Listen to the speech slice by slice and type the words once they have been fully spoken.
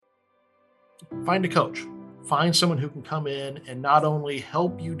Find a coach. Find someone who can come in and not only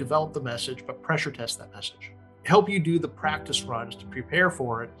help you develop the message, but pressure test that message. Help you do the practice runs to prepare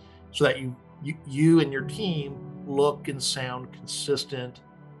for it so that you and your team look and sound consistent,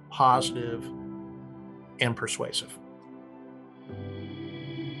 positive, and persuasive.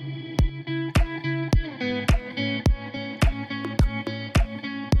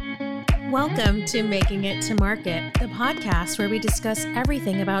 Welcome to Making It to Market, the podcast where we discuss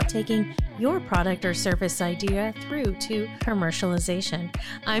everything about taking your product or service idea through to commercialization.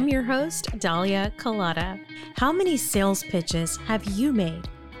 I'm your host, Dahlia Collada. How many sales pitches have you made?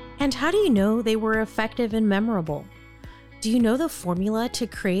 And how do you know they were effective and memorable? Do you know the formula to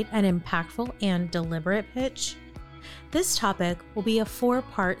create an impactful and deliberate pitch? This topic will be a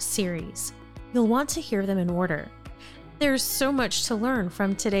 4-part series. You'll want to hear them in order. There's so much to learn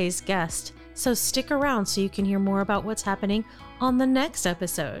from today's guest, so stick around so you can hear more about what's happening on the next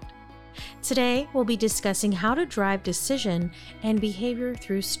episode. Today, we'll be discussing how to drive decision and behavior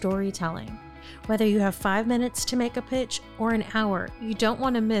through storytelling. Whether you have 5 minutes to make a pitch or an hour, you don't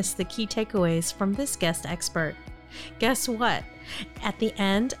want to miss the key takeaways from this guest expert. Guess what? At the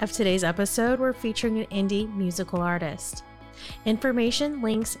end of today's episode, we're featuring an indie musical artist. Information,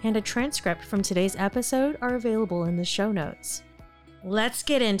 links, and a transcript from today's episode are available in the show notes. Let's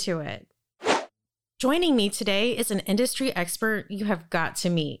get into it. Joining me today is an industry expert you have got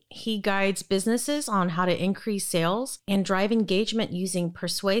to meet. He guides businesses on how to increase sales and drive engagement using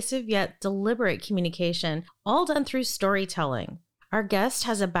persuasive yet deliberate communication, all done through storytelling. Our guest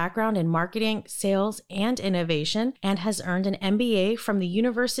has a background in marketing, sales, and innovation, and has earned an MBA from the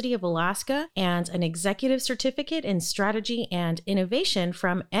University of Alaska and an executive certificate in strategy and innovation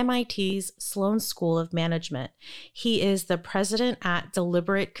from MIT's Sloan School of Management. He is the president at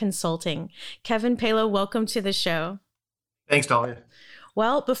Deliberate Consulting. Kevin Paylow, welcome to the show. Thanks, Dahlia.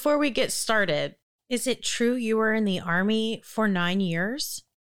 Well, before we get started, is it true you were in the Army for 9 years?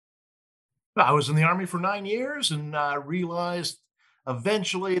 I was in the Army for 9 years and realized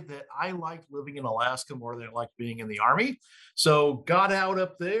eventually that I liked living in Alaska more than I liked being in the Army. So got out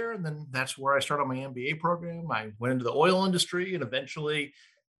up there, and then that's where I started my MBA program. I went into the oil industry, and eventually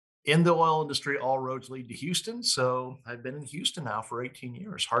in the oil industry, all roads lead to Houston. So I've been in Houston now for 18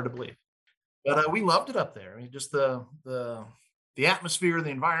 years. Hard to believe. But we loved it up there. I mean, just the atmosphere, the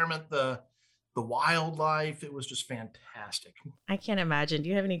environment, the wildlife. It was just fantastic. I can't imagine. Do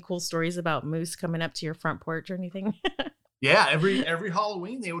you have any cool stories about moose coming up to your front porch or anything? Yeah, every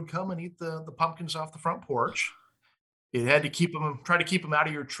Halloween they would come and eat the pumpkins off the front porch. You had to try to keep them out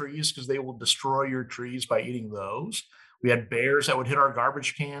of your trees because they will destroy your trees by eating those. We had bears that would hit our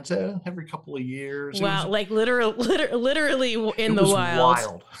garbage cans every couple of years. Wow, like literally in It the was wild.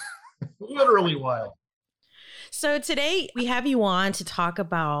 wild, literally wild. So today we have you on to talk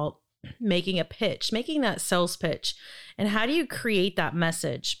about making a pitch, making that sales pitch, and how do you create that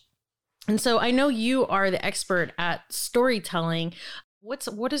message? And so I know you are the expert at storytelling.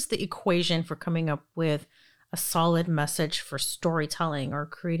 What is the equation for coming up with a solid message for storytelling or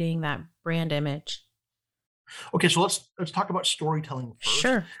creating that brand image? Okay, so let's talk about storytelling first.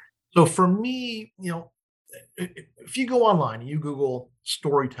 Sure. So for me, if you go online and you Google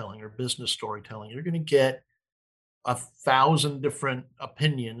storytelling or business storytelling, you're going to get 1,000 different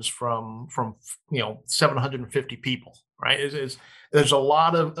opinions from 750 people, right? There's a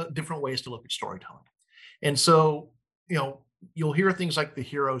lot of different ways to look at storytelling. And so, you'll hear things like the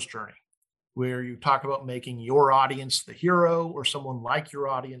hero's journey, where you talk about making your audience the hero or someone like your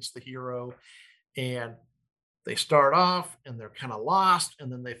audience the hero. And they start off and they're kind of lost,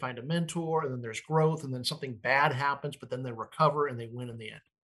 and then they find a mentor, and then there's growth, and then something bad happens, but then they recover and they win in the end.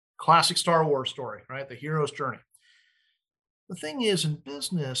 Classic Star Wars story, right? The hero's journey. The thing is, in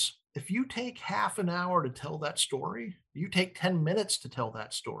business, if you take half an hour to tell that story, you take 10 minutes to tell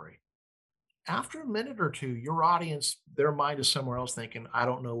that story. After a minute or two, your audience, their mind is somewhere else thinking, I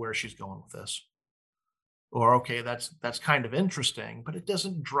don't know where she's going with this. Or, okay, that's kind of interesting, but it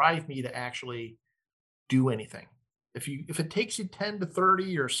doesn't drive me to actually do anything. If it takes you 10 to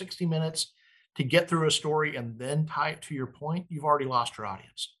 30 or 60 minutes to get through a story and then tie it to your point, you've already lost your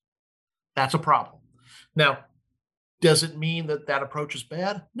audience. That's a problem. Now, does it mean that approach is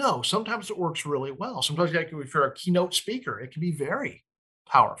bad? No, sometimes it works really well. Sometimes, like if you're a keynote speaker, it can be very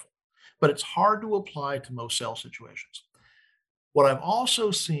powerful, but it's hard to apply to most sales situations. What I've also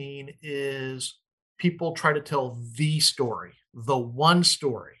seen is people try to tell the story, the one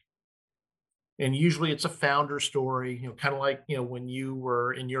story. And usually it's a founder story, kind of like, when you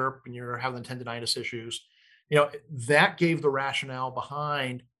were in Europe and you're having tendonitis issues, that gave the rationale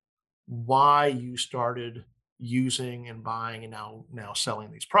behind why you started using and buying and now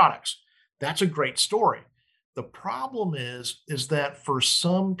selling these products. That's a great story. The problem is that for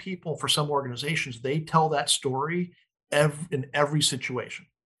some people, for some organizations, they tell that story in every situation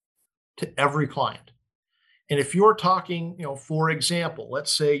to every client. And if you're talking, for example,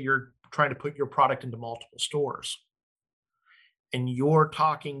 let's say you're trying to put your product into multiple stores and you're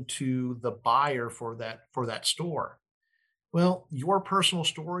talking to the buyer for that store. Well, your personal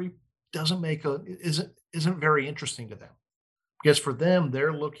story doesn't make a isn't very interesting to them because for them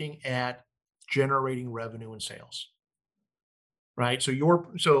they're looking at generating revenue and sales, right? So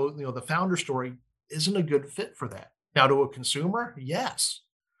the founder story isn't a good fit for that. Now to a consumer, yes.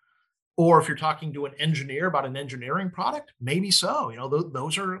 Or if you're talking to an engineer about an engineering product, maybe so.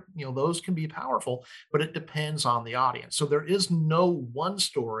 Those are, those can be powerful, but it depends on the audience. So there is no one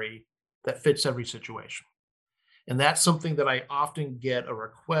story that fits every situation. And that's something that I often get a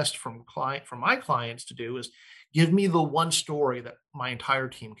request from my clients to do is give me the one story that my entire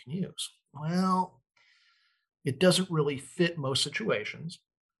team can use. Well, it doesn't really fit most situations.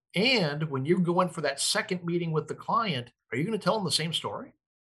 And when you go in for that second meeting with the client, are you going to tell them the same story?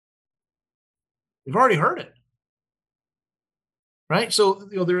 You've already heard it, right? So,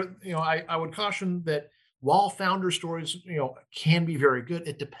 I would caution that while founder stories, can be very good,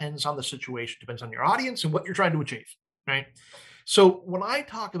 it depends on the situation, depends on your audience and what you're trying to achieve, right? So when I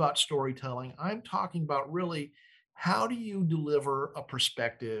talk about storytelling, I'm talking about really how do you deliver a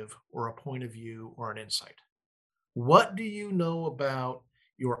perspective or a point of view or an insight? What do you know about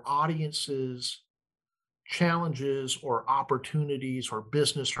your audience's challenges or opportunities or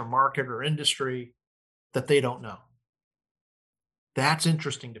business or market or industry that they don't know? That's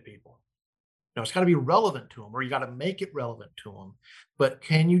interesting to people. Now, it's got to be relevant to them, or you got to make it relevant to them. But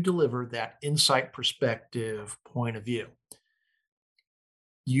can you deliver that insight, perspective, point of view?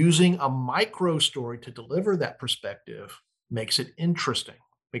 Using a micro story to deliver that perspective makes it interesting,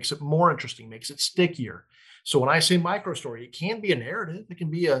 makes it more interesting, makes it stickier. So when I say micro story, it can be a narrative, it can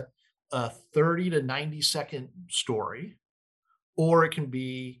be a 30 to 90-second story, or it can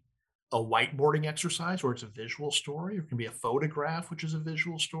be a whiteboarding exercise where it's a visual story, or it can be a photograph, which is a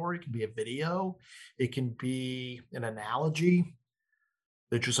visual story, it can be a video, it can be an analogy,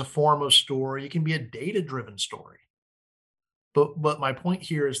 which is a form of story, it can be a data-driven story. But my point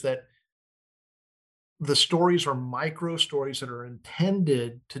here is that the stories are micro stories that are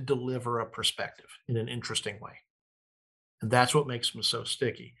intended to deliver a perspective in an interesting way. And that's what makes them so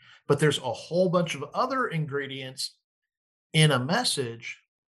sticky. But there's a whole bunch of other ingredients in a message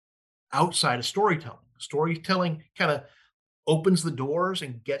outside of storytelling. Storytelling kind of opens the doors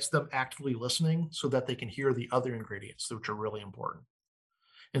and gets them actively listening so that they can hear the other ingredients, which are really important.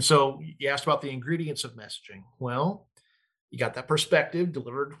 And so you asked about the ingredients of messaging. Well, you got that perspective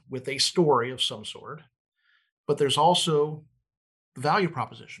delivered with a story of some sort, but there's also the value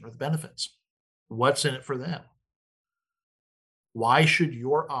proposition or the benefits. What's in it for them? Why should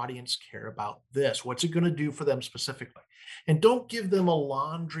your audience care about this? What's it going to do for them specifically? And don't give them a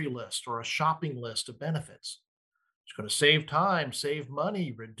laundry list or a shopping list of benefits. It's going to save time, save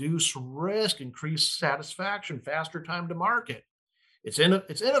money, reduce risk, increase satisfaction, faster time to market. It's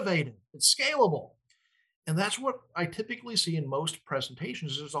innovative, it's scalable. And that's what I typically see in most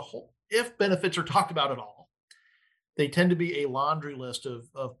presentations. There's a whole, if benefits are talked about at all, they tend to be a laundry list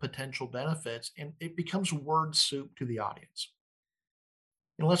of potential benefits, and it becomes word soup to the audience.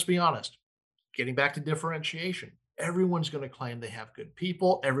 And let's be honest, getting back to differentiation, everyone's going to claim they have good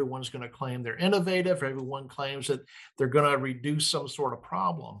people. Everyone's going to claim they're innovative. Everyone claims that they're going to reduce some sort of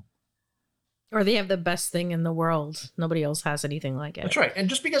problem. Or they have the best thing in the world. Nobody else has anything like That's it. right. And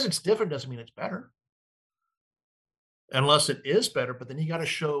just because it's different doesn't mean it's better, unless it is better. But then you got to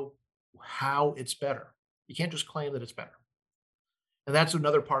show how it's better. You can't just claim that it's better. And that's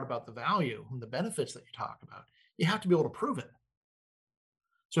another part about the value and the benefits that you talk about. You have to be able to prove it.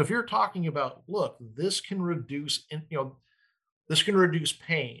 So if you're talking about, look, this can reduce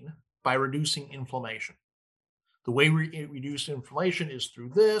pain by reducing inflammation. The way we reduce inflammation is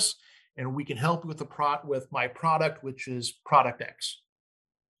through this, and we can help you with my product, which is product X.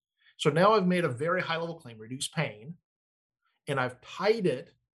 So now I've made a very high level claim, reduce pain, and I've tied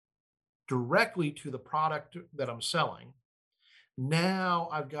it directly to the product that I'm selling. Now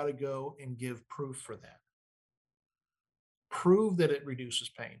I've got to go and give proof for that. Prove that it reduces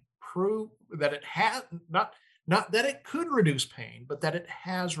pain. Prove that it has not that it could reduce pain, but that it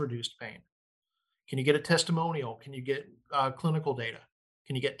has reduced pain. Can you get a testimonial? Can you get clinical data?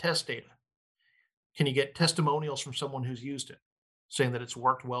 Can you get test data? Can you get testimonials from someone who's used it, saying that it's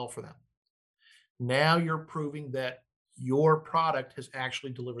worked well for them? Now you're proving that your product has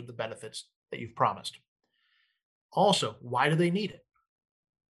actually delivered the benefits that you've promised. Also, why do they need it?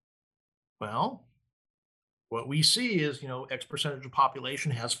 Well, what we see is, X percentage of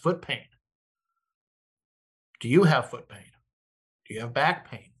population has foot pain. Do you have foot pain? Do you have back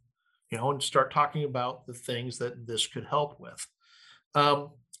pain? And start talking about the things that this could help with.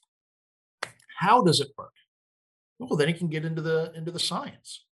 Um, how does it work? Well, then you can get into the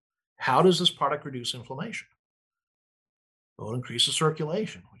science. How does this product reduce inflammation? Well, it increases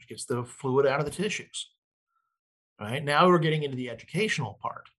circulation, which gets the fluid out of the tissues. Right now, we're getting into the educational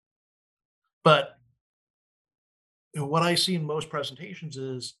part. But what I see in most presentations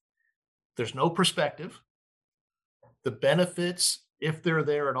is there's no perspective. The benefits, if they're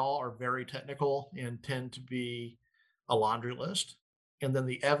there at all, are very technical and tend to be a laundry list. And then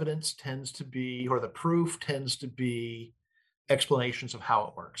the evidence tends to be, or the proof tends to be explanations of how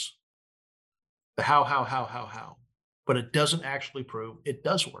it works. The how. But it doesn't actually prove it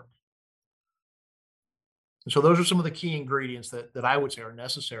does work. And so those are some of the key ingredients that I would say are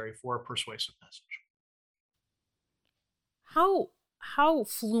necessary for a persuasive message. How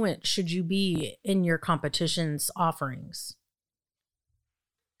fluent should you be in your competition's offerings?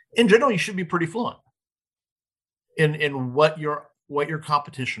 In general, you should be pretty fluent in what your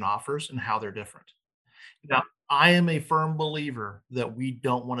competition offers and how they're different. Now, I am a firm believer that we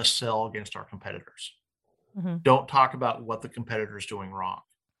don't want to sell against our competitors. Mhm. Don't talk about what the competitor is doing wrong.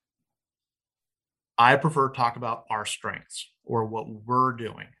 I prefer to talk about our strengths or what we're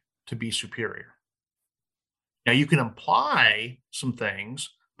doing to be superior. Now, you can imply some things,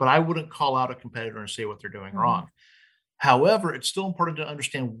 but I wouldn't call out a competitor and say what they're doing Mhm. wrong. However, it's still important to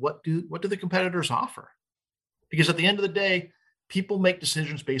understand what do the competitors offer? Because at the end of the day, people make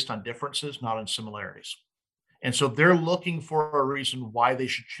decisions based on differences, not on similarities. And so they're looking for a reason why they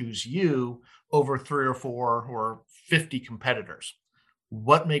should choose you over 3 or 4 or 50 competitors.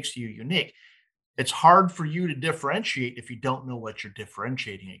 What makes you unique? It's hard for you to differentiate if you don't know what you're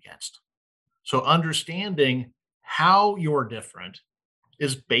differentiating against. So understanding how you're different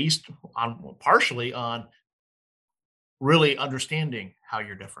is based on, well, partially on really understanding how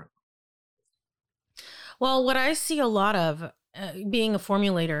you're different. Well, what I see a lot of being a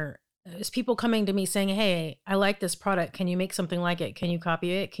formulator is people coming to me saying, "Hey, I like this product. Can you make something like it? Can you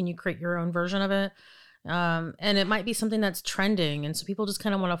copy it? Can you create your own version of it?" And it might be something that's trending, and so people just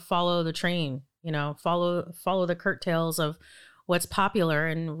kind of want to follow the train, follow the curtails of what's popular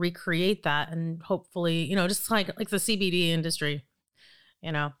and recreate that, and hopefully, just like the CBD industry.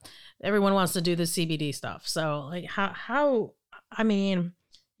 You know, everyone wants to do the CBD stuff. So like how I mean,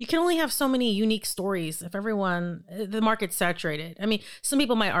 you can only have so many unique stories if the market's saturated. I mean, some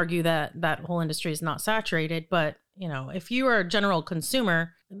people might argue that that whole industry is not saturated, but if you are a general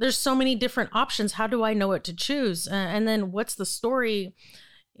consumer, there's so many different options. How do I know what to choose? And then what's the story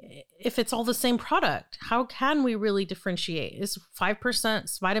if it's all the same product? How can we really differentiate? Is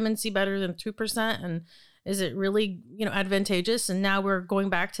 5% vitamin C better than 2%? And is it really, advantageous? And now we're going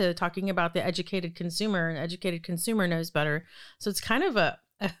back to talking about the educated consumer, and educated consumer knows better. So it's kind of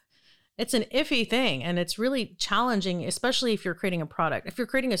it's an iffy thing, and it's really challenging, especially if you're creating a product. If you're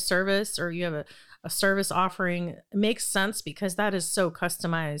creating a service or you have a service offering, it makes sense because that is so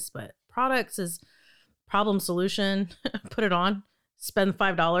customized. But products is problem solution, put it on, spend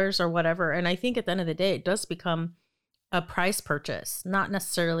 $5 or whatever. And I think at the end of the day, it does become a price purchase, not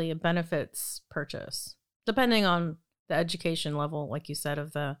necessarily a benefits purchase, depending on the education level, like you said,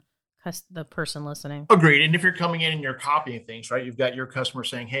 of the person listening. Agreed. And if you're coming in and you're copying things, right? You've got your customer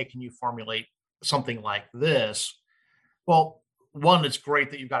saying, "Hey, can you formulate something like this?" Well, one, it's great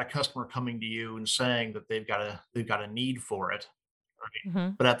that you've got a customer coming to you and saying that they've got a need for it, right? Hmm.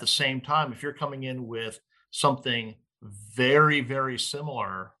 But at the same time, if you're coming in with something very, very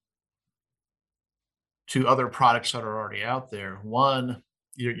similar to other products that are already out there, one,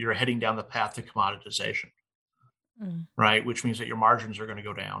 you're heading down the path to commoditization, Mm. right? Which means that your margins are going to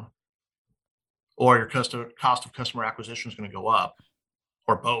go down, or your cost of customer acquisition is going to go up,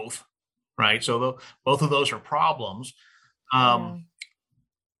 or both, right? So both of those are problems. Yeah. Um,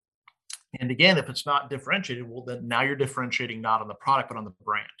 and again, if it's not differentiated, well, then now you're differentiating not on the product, but on the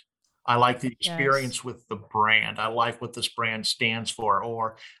brand. I like the Yes. experience with the brand. I like what this brand stands for,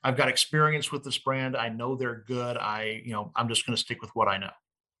 or I've got experience with this brand. I know they're good. I'm just going to stick with what I know.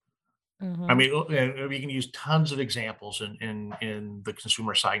 I Hmm. mean, we can use tons of examples in the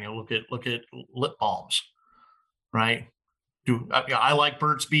consumer side. Look at lip balms, right? Yeah, I like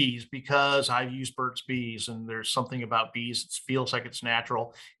Burt's Bees because I've used Burt's Bees, and there's something about bees that feels like it's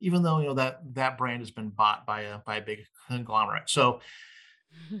natural, even though that brand has been bought by a big conglomerate. So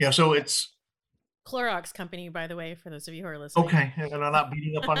so Clorox company, by the way, for those of you who are listening. Okay, and I'm not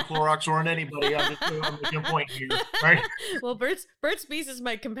beating up on Clorox or on anybody. I'm making a point here, right? Well, Burt's Bees is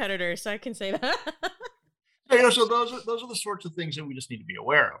my competitor, so I can say that. So those are the sorts of things that we just need to be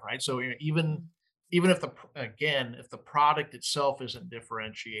aware of, right? So Mm. even if again, if the product itself isn't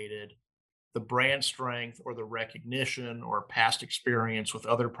differentiated, the brand strength or the recognition or past experience with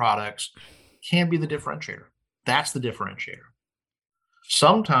other products can be the differentiator. That's the differentiator.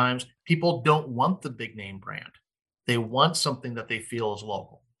 Sometimes people don't want the big name brand. They want something that they feel is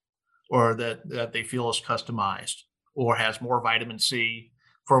local or that they feel is customized or has more vitamin C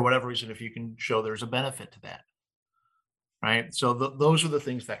for whatever reason, if you can show there's a benefit to that, right? So those are the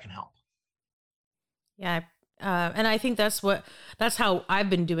things that can help. Yeah. And I think that's how I've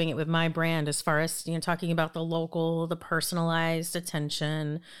been doing it with my brand, as far as, talking about the local, the personalized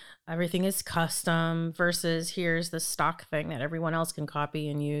attention. Everything is custom versus here's the stock thing that everyone else can copy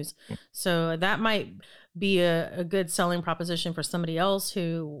and use. So that might be a good selling proposition for somebody else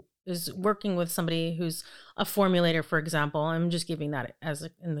who is working with somebody who's a formulator, for example. I'm just giving that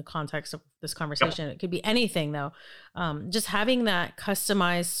in the context of this Yep. conversation. It could be anything though. Just having that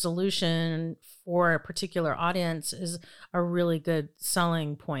customized solution for a particular audience is a really good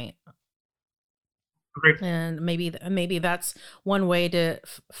selling point. Great. And maybe that's one way to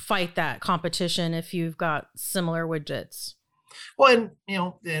fight that competition if you've got similar widgets. Well,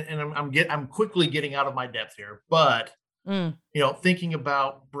 and I'm quickly getting out of my depth here, but Mm. thinking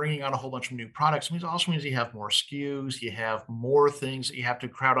about bringing on a whole bunch of new products means also means you have more SKUs, you have more things that you have to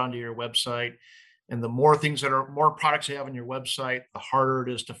crowd onto your website. And the more products you have on your website, the harder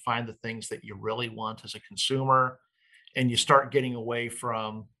it is to find the things that you really want as a consumer. And you start getting away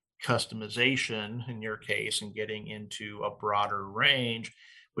from customization in your case and getting into a broader range,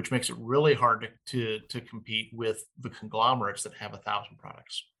 which makes it really hard to compete with the conglomerates that have 1,000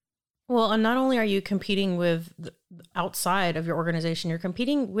 products. Well, and not only are you competing with outside of your organization, you're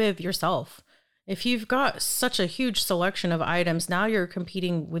competing with yourself. If you've got such a huge selection of items, now you're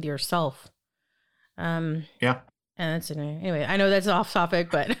competing with yourself. Um, Yeah. and that's anyway. I know that's off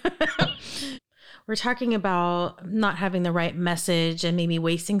topic, but we're talking about not having the right message and maybe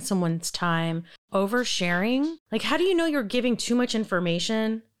wasting someone's time, oversharing. Like, how do you know you're giving too much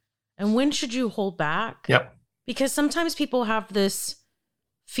information, and when should you hold back? Yep. Because sometimes people have this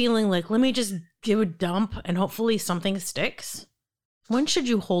feeling like, let me just give a dump and hopefully something sticks. When should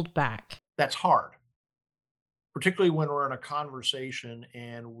you hold back? That's hard, particularly when we're in a conversation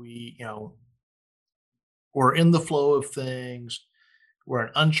and we're in the flow of things. We're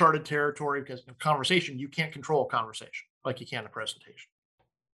in uncharted territory because in conversation, you can't control a conversation like you can a presentation.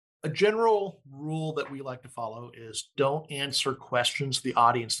 A general rule that we like to follow is don't answer questions the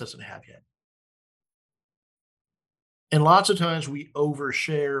audience doesn't have yet. And lots of times we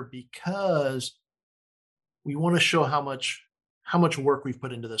overshare because we want to show how much work we've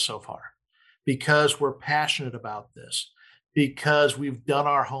put into this so far, because we're passionate about this, because we've done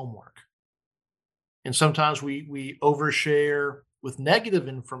our homework. And sometimes we overshare with negative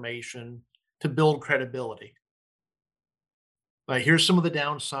information to build credibility. Like, here's some of the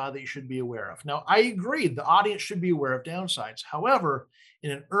downside that you should be aware of. Now, I agree, the audience should be aware of downsides. However,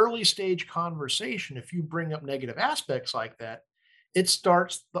 in an early stage conversation, if you bring up negative aspects like that, it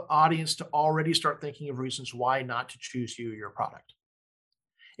starts the audience to already start thinking of reasons why not to choose you or your product.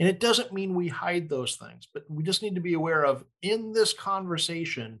 And it doesn't mean we hide those things, but we just need to be aware of in this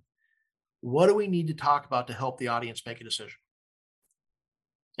conversation, what do we need to talk about to help the audience make a decision?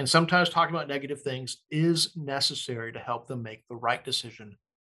 And sometimes talking about negative things is necessary to help them make the right decision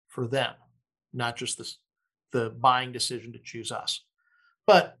for them, not just the buying decision to choose us.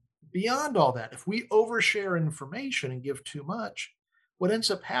 But beyond all that, if we overshare information and give too much, what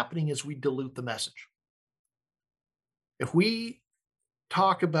ends up happening is we dilute the message. If we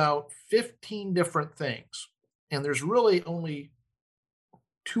talk about 15 different things and there's really only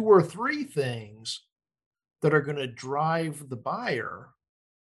two or three things that are going to drive the buyer,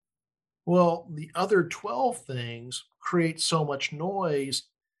 well, the other 12 things create so much noise,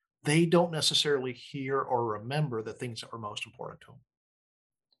 they don't necessarily hear or remember the things that were most important to them.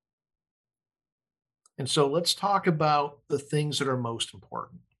 And so let's talk about the things that are most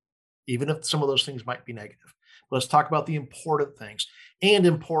important, even if some of those things might be negative. Let's talk about the important things and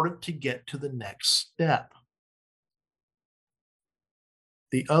important to get to the next step.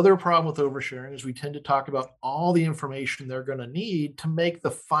 The other problem with oversharing is we tend to talk about all the information they're going to need to make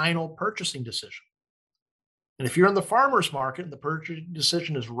the final purchasing decision. And if you're in the farmer's market and the purchasing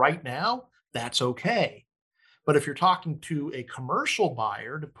decision is right now, that's okay. But if you're talking to a commercial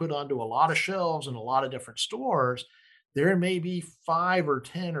buyer to put onto a lot of shelves in a lot of different stores, There may be 5 or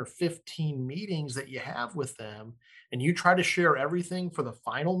 10 or 15 meetings that you have with them, and you try to share everything for the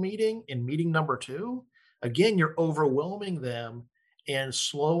final meeting in meeting number 2, again, you're overwhelming them and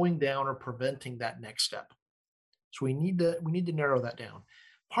slowing down or preventing that next step. So we need to narrow that down.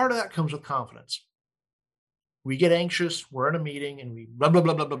 Part of that comes with confidence. We get anxious, we're in a meeting and we blah blah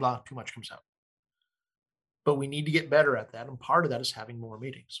blah blah blah blah, too much comes out. But we need to get better at that, and part of that is having more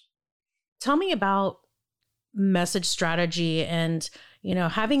meetings. Tell me about message strategy and,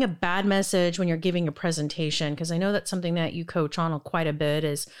 having a bad message when you're giving a presentation, because I know that's something that you coach on quite a bit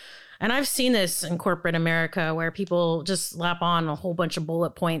is, and I've seen this in corporate America where people just slap on a whole bunch of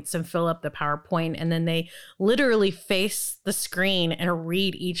bullet points and fill up the PowerPoint, and then they literally face the screen and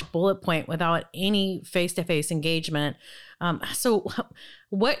read each bullet point without any face-to-face engagement. So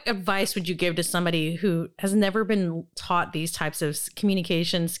what advice would you give to somebody who has never been taught these types of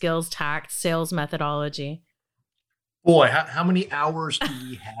communication skills, tact, sales methodology? Boy, how many hours do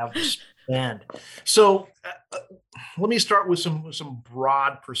we have to spend? So let me start with some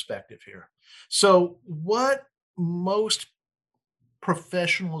broad perspective here. So what most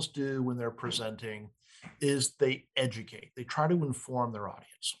professionals do when they're presenting is they educate. They try to inform their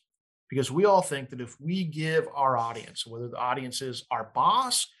audience because we all think that if we give our audience, whether the audience is our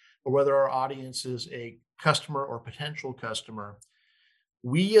boss or whether our audience is a customer or potential customer,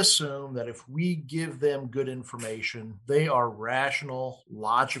 we assume that if we give them good information, they are rational,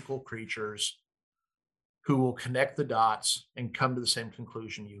 logical creatures who will connect the dots and come to the same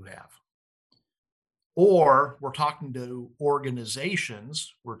conclusion you have. Or we're talking to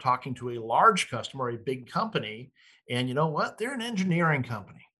organizations, we're talking to a large customer, a big company, and you know what? They're an engineering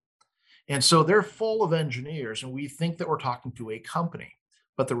company. And so they're full of engineers, and we think that we're talking to a company.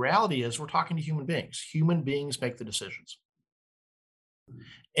 But the reality is, we're talking to human beings. Human beings make the decisions.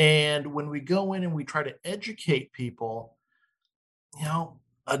 And when we go in and we try to educate people,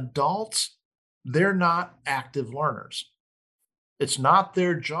 adults, they're not active learners. It's not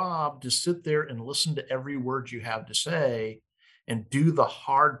their job to sit there and listen to every word you have to say and do the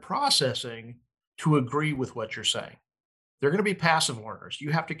hard processing to agree with what you're saying. They're going to be passive learners.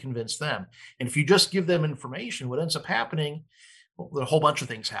 You have to convince them. And if you just give them information, what ends up happening, well, a whole bunch of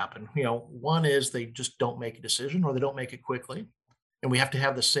things happen. One is they just don't make a decision or they don't make it quickly. And we have to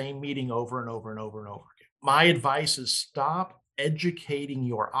have the same meeting over and over and over and over again. My advice is stop educating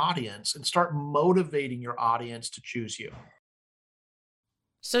your audience and start motivating your audience to choose you.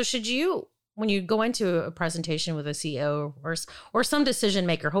 So should you, when you go into a presentation with a CEO or some decision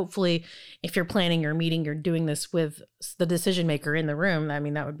maker, hopefully if you're planning your meeting, you're doing this with the decision maker in the room. I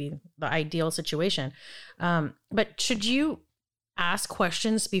mean, that would be the ideal situation. But should you ask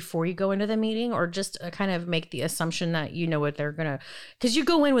questions before you go into the meeting, or just kind of make the assumption that you know what they're going to, because you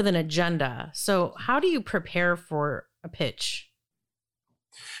go in with an agenda. So how do you prepare for a pitch?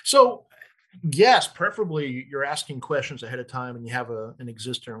 So yes, preferably you're asking questions ahead of time and you have an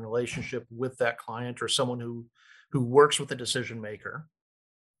existing relationship with that client or someone who works with the decision maker.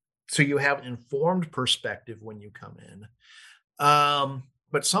 So you have an informed perspective when you come in.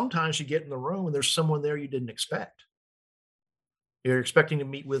 But sometimes you get in the room and there's someone there you didn't expect. You're expecting to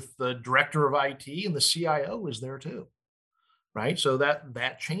meet with the director of IT and the CIO is there too, right? So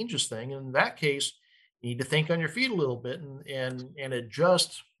that changes thing. In that case, you need to think on your feet a little bit and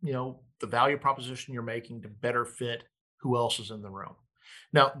adjust, the value proposition you're making to better fit who else is in the room.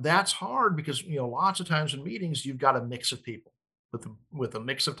 Now that's hard because lots of times in meetings you've got a mix of people with a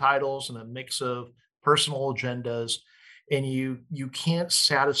mix of titles and a mix of personal agendas, and you can't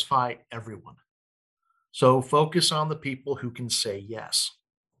satisfy everyone. So focus on the people who can say yes.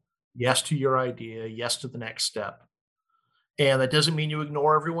 Yes to your idea, yes to the next step. And that doesn't mean you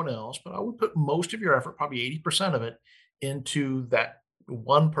ignore everyone else, but I would put most of your effort, probably 80% of it, into that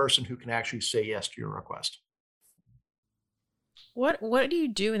one person who can actually say yes to your request. What do you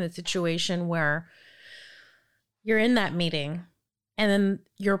do in the situation where you're in that meeting and then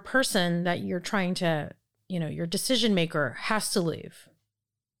your person that you're trying to, your decision maker has to leave?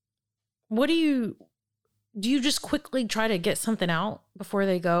 What do you just quickly try to get something out before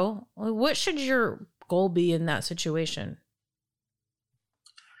they go? What should your goal be in that situation?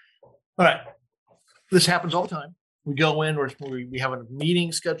 All right. This happens all the time. We go in, or we have a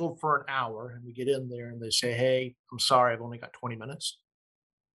meeting scheduled for an hour, and we get in there and they say, "Hey, I'm sorry, I've only got 20 minutes."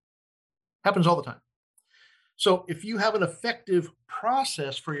 Happens all the time. So if you have an effective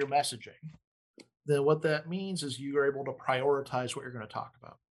process for your messaging, then what that means is you are able to prioritize what you're going to talk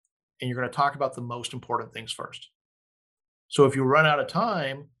about. And you're going to talk about the most important things first. So if you run out of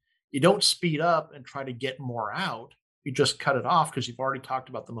time, you don't speed up and try to get more out. You just cut it off because you've already talked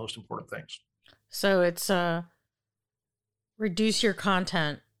about the most important things. So it's reduce your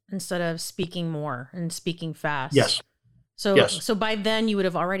content instead of speaking more and speaking fast. Yes. So Yes. so by then you would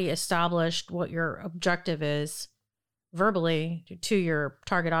have already established what your objective is verbally to your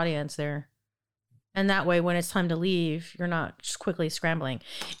target audience there. And that way when it's time to leave, you're not just quickly scrambling.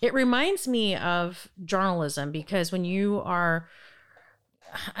 It reminds me of journalism because when you are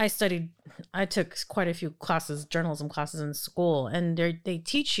I studied I took quite a few classes, journalism classes in school, and they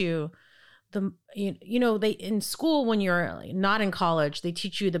teach you they in school when you're not in college they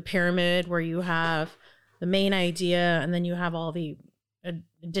teach you the pyramid where you have the main idea and then you have all the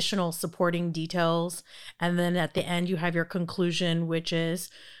additional supporting details, and then at the end you have your conclusion, which is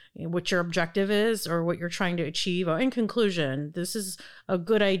what your objective is or what you're trying to achieve. Oh, in conclusion, this is a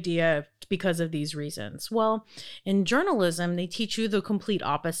good idea because of these reasons. Well, in journalism they teach you the complete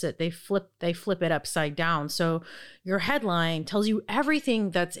opposite. They flip it upside down. So your headline tells you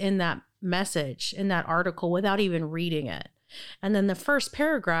everything that's in that message in that article without even reading it. And then the first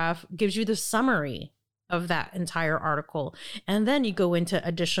paragraph gives you the summary of that entire article. And then you go into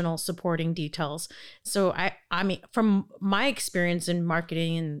additional supporting details. So I mean, from my experience in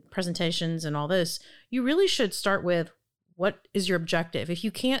marketing and presentations and all this, you really should start with what is your objective? If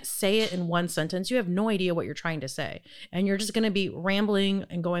you can't say it in one sentence, you have no idea what you're trying to say. And you're just going to be rambling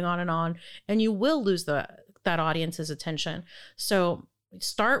and going on, and you will lose that audience's attention. So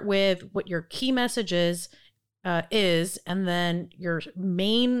start with what your key message is, and then your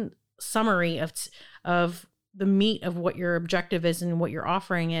main summary of the meat of what your objective is and what your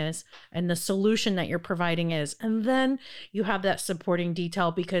offering is and the solution that you're providing is. And then you have that supporting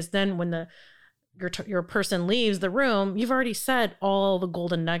detail, because then when your person leaves the room, you've already said all the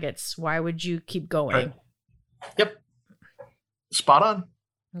golden nuggets. Why would you keep Right. going? Yep. Spot on.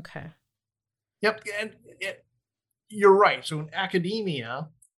 Okay. Yep. And you're right. So in academia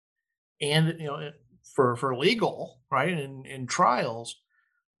and for legal, right, and in trials,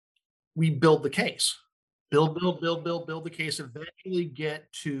 we build the case. Build the case, eventually get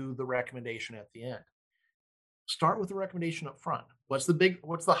to the recommendation at the end. Start with the recommendation up front. What's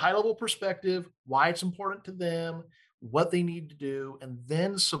the high level perspective, why it's important to them, what they need to do, and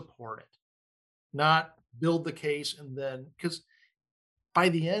then support it. Not build the case and then, because by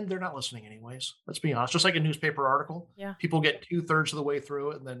the end, they're not listening anyways. Let's be honest. Just like a newspaper article, Yeah. people get 2/3 of the way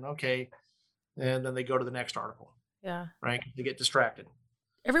through it and then, okay, and then they go to the next article, Yeah. right? They get distracted.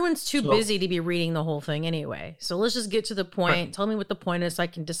 Everyone's too So, busy to be reading the whole thing anyway. So let's just get to the right. point. Tell me what the point is so I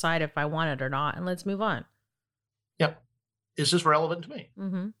can decide if I want it or not, and let's move on. Yep. Is this relevant to me?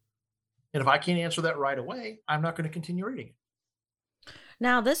 Mm-hmm. And if I can't answer that right away, I'm not going to continue reading it.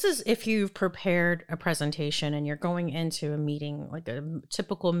 Now, this is if you've prepared a presentation and you're going into a meeting, like a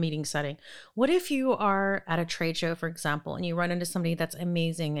typical meeting setting. What if you are at a trade show, for example, and you run into somebody that's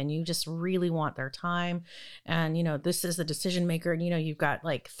amazing and you just really want their time, and this is the decision maker, and you've got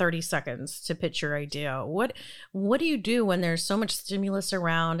like 30 seconds to pitch your idea. What do you do when there's so much stimulus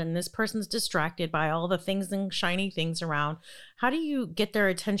around and this person's distracted by all the things and shiny things around? How do you get their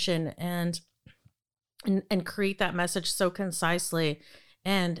attention and create that message so concisely?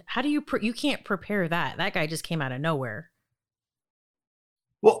 And how do you can't prepare that? That guy just came out of nowhere.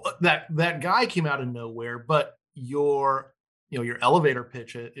 Well, that guy came out of nowhere, but your elevator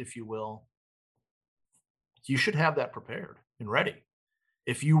pitch, if you will, you should have that prepared and ready.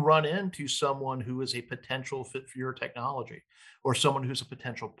 If you run into someone who is a potential fit for your technology, or someone who's a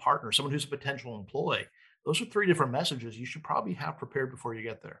potential partner, someone who's a potential employee, those are three different messages you should probably have prepared before you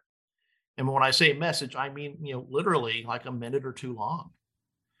get there. And when I say message, I mean, literally like a minute or two long.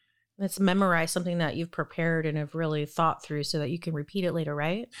 Let's memorize something that you've prepared and have really thought through so that you can repeat it later,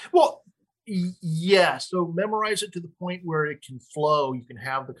 right? Well, yeah. So memorize it to the point where it can flow. You can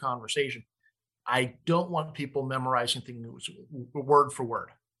have the conversation. I don't want people memorizing things word for word.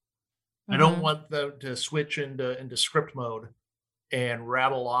 I don't Mm-hmm. want them to switch into script mode and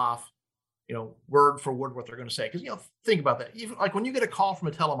rattle off, word for word what they're going to say. Because think about that. Even like when you get a call from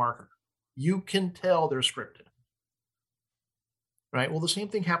a telemarketer, you can tell they're scripted. Right. Well, the same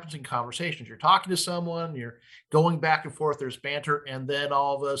thing happens in conversations. You're talking to someone, you're going back and forth, there's banter, and then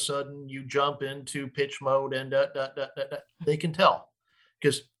all of a sudden you jump into pitch mode and they can tell.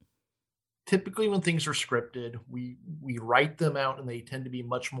 Because typically when things are scripted, we write them out and they tend to be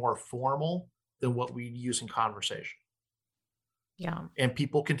much more formal than what we use in conversation. Yeah. And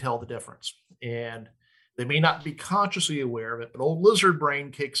people can tell the difference. And they may not be consciously aware of it, but old lizard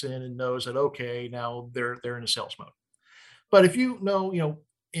brain kicks in and knows that okay, now they're in a sales mode. But if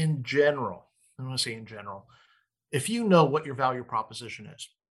in general, I want to say in general, if you know what your value proposition is,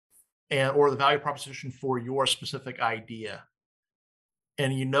 or the value proposition for your specific idea,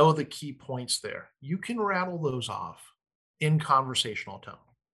 and you know the key points there, you can rattle those off in conversational tone,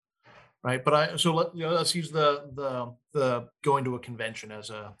 right? But let's use the going to a convention as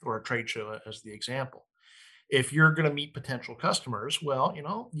a or a trade show as the example. If you're going to meet potential customers, well,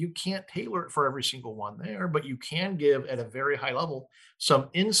 you can't tailor it for every single one there, but you can give at a very high level some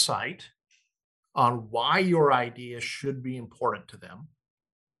insight on why your idea should be important to them.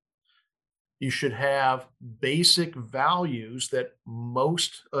 You should have basic values that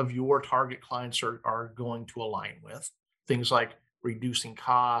most of your target clients are going to align with. Things like reducing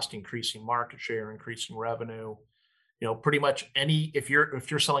cost, increasing market share, increasing revenue. Pretty much if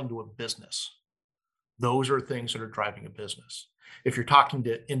you're selling to a business, those are things that are driving a business. If you're talking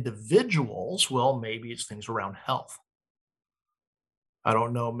to individuals, well, maybe it's things around health. I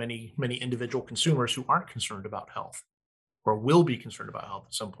don't know many individual consumers who aren't concerned about health or will be concerned about health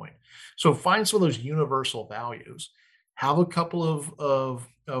at some point. So find some of those universal values. Have a couple of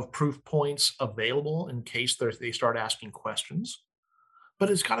proof points available in case they start asking questions. But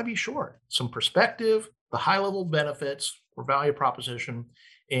it's got to be short. Some perspective, the high level benefits or value proposition,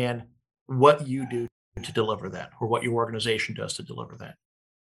 and what you do to deliver that, or what your organization does to deliver that.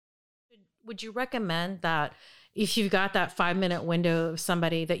 Would you recommend that if you've got that 5-minute window of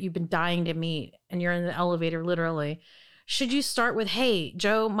somebody that you've been dying to meet and you're in the elevator literally, should you start with, hey,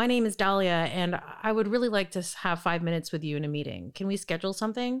 Joe, my name is Dahlia, and I would really like to have 5 minutes with you in a meeting. Can we schedule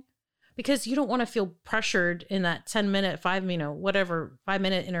something? Because you don't want to feel pressured in that 10-minute,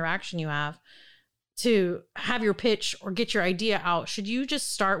 5-minute interaction you have to have your pitch or get your idea out. Should you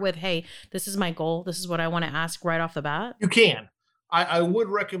just start with, hey, this is my goal. This is what I want to ask right off the bat? You can. I would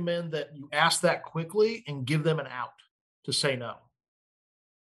recommend that you ask that quickly and give them an out to say no,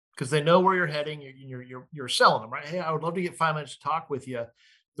 because they know where you're heading. You're selling them, right? Hey, I would love to get 5 minutes to talk with you.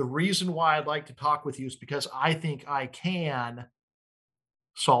 The reason why I'd like to talk with you is because I think I can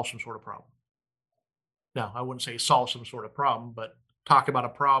solve some sort of problem. Now, I wouldn't say solve some sort of problem, but talk about a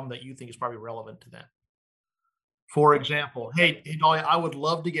problem that you think is probably relevant to them. For example, hey, Dolly, I would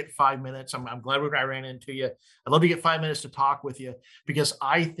love to get 5 minutes. I'm glad I ran into you. I'd love to get 5 minutes to talk with you because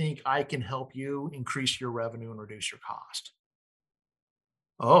I think I can help you increase your revenue and reduce your cost.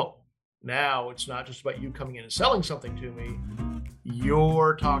 Oh, now it's not just about you coming in and selling something to me.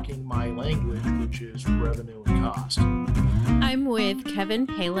 You're talking my language, which is revenue and cost. I'm with Kevin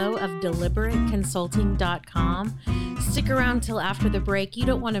Paylow of DeliberateConsulting.com. Stick around till after the break. You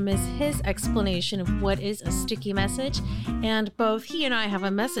don't want to miss his explanation of what is a sticky message. And both he and I have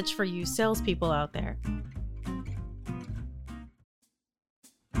a message for you salespeople out there.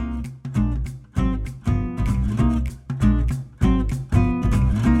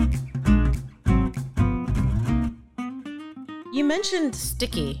 You mentioned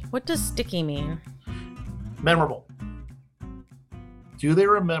sticky. What does sticky mean? Memorable. Do they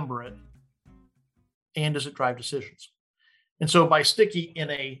remember it? And does it drive decisions? And so by sticky in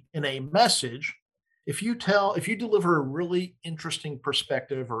a message, if you deliver a really interesting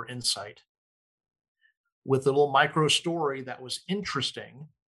perspective or insight with a little micro story that was interesting,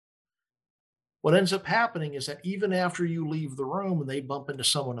 what ends up happening is that even after you leave the room and they bump into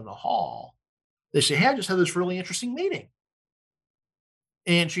someone in the hall, they say, hey, I just had this really interesting meeting.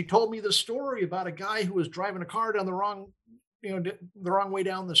 And she told me this story about a guy who was driving a car down the wrong way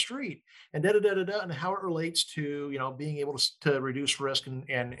down the street, and and how it relates to being able to reduce risk and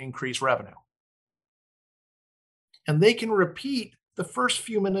increase revenue. And they can repeat the first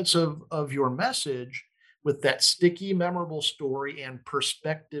few minutes of your message with that sticky, memorable story and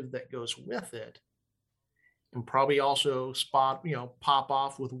perspective that goes with it, and probably also pop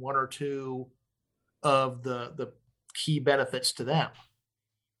off with one or two of the key benefits to them,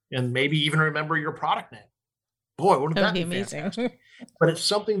 and maybe even remember your product name. Boy, wouldn't that be amazing? Fantastic? But it's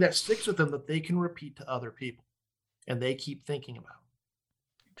something that sticks with them that they can repeat to other people, and they keep thinking about.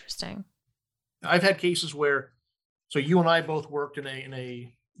 Interesting. I've had cases where, so you and I both worked in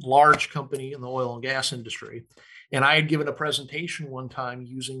a large company in the oil and gas industry, and I had given a presentation one time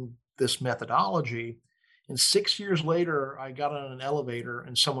using this methodology. And 6 years later, I got on an elevator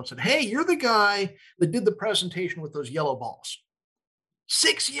and someone said, hey, you're the guy that did the presentation with those yellow balls.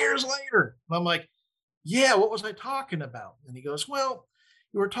 6 years later. And I'm like, yeah, what was I talking about? And he goes, well,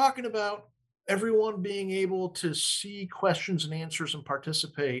 you were talking about everyone being able to see questions and answers and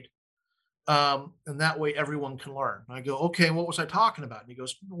participate. And that way everyone can learn. And I go, okay, what was I talking about? And he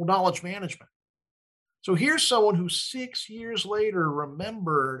goes, well, knowledge management. So here's someone who 6 years later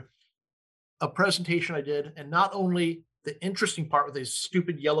remembered a presentation I did, and not only the interesting part with these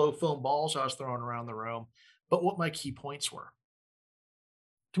stupid yellow foam balls I was throwing around the room, but what my key points were.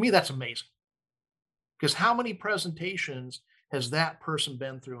 To me, that's amazing. Because how many presentations has that person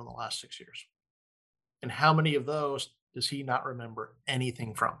been through in the last 6 years? And how many of those does he not remember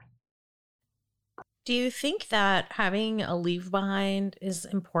anything from? Do you think that having a leave behind is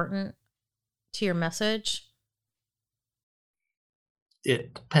important to your message?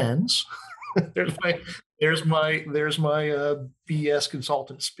 It depends. there's my there's my BS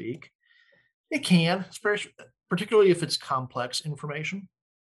consultant speak. It can, especially particularly if it's complex information.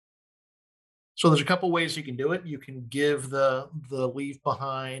 So there's a couple ways you can do it. You can give the leave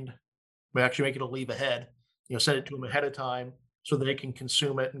behind, we actually make it a leave ahead. Send it to them ahead of time so they can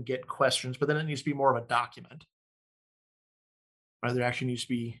consume it and get questions. But then it needs to be more of a document. Right? There actually needs to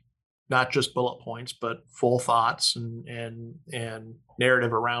be not just bullet points, but full thoughts and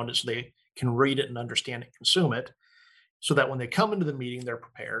narrative around it so they can read it and understand it, consume it, so that when they come into the meeting, they're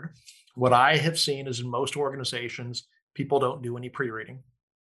prepared. What I have seen is in most organizations, people don't do any pre-reading.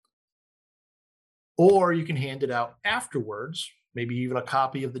 Or you can hand it out afterwards, maybe even a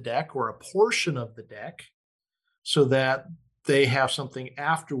copy of the deck or a portion of the deck, so that they have something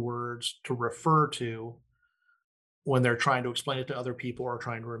afterwards to refer to when they're trying to explain it to other people or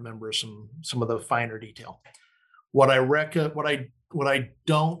trying to remember some of the finer detail. What I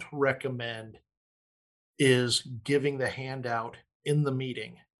don't recommend is giving the handout in the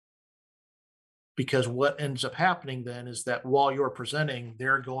meeting, because what ends up happening then is that while you're presenting,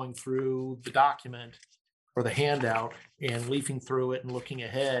 they're going through the document or the handout and leafing through it and looking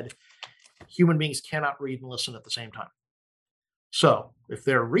ahead. Human beings cannot read and listen at the same time. So if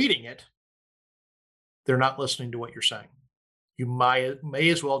they're reading it, they're not listening to what you're saying. You may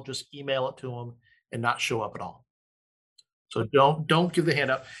as well just email it to them and not show up at all. So don't give the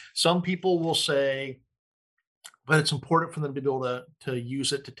handout. Some people will say, but it's important for them to be able to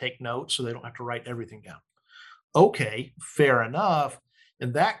use it to take notes so they don't have to write everything down. Okay, fair enough.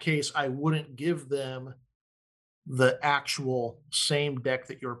 In that case, I wouldn't give them the actual same deck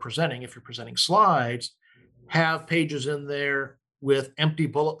that you're presenting. If you're presenting slides, have pages in there with empty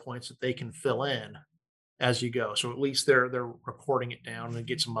bullet points that they can fill in as you go. So at least they're recording it down and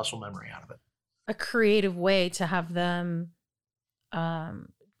get some muscle memory out of it. A creative way to have them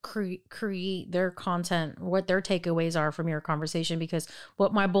create their content, what their takeaways are from your conversation, because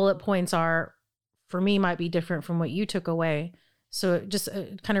what my bullet points are for me might be different from what you took away. So it just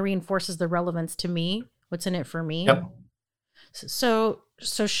kind of reinforces the relevance to me, what's in it for me. Yep. So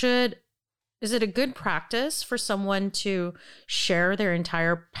is it a good practice for someone to share their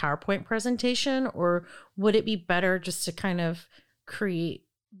entire PowerPoint presentation, or would it be better just to kind of create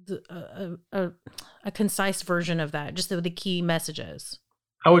a concise version of that, just the key messages?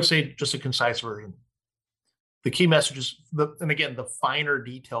 I would say just a concise version. The key messages, and again, the finer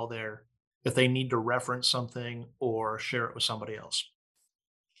detail there, if they need to reference something or share it with somebody else.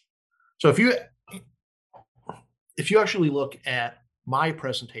 So if you actually look at my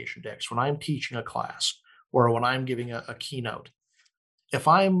presentation decks when I'm teaching a class or when I'm giving a keynote, if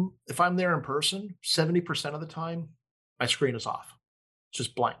I'm there in person, 70% of the time, my screen is off. It's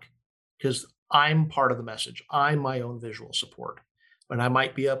just blank, because I'm part of the message. I'm my own visual support. And I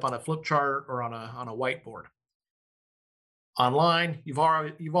might be up on a flip chart or on a whiteboard. Online, you've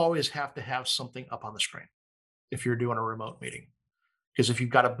always have to have something up on the screen if you're doing a remote meeting. Because if you've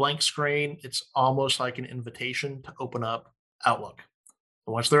got a blank screen, it's almost like an invitation to open up Outlook.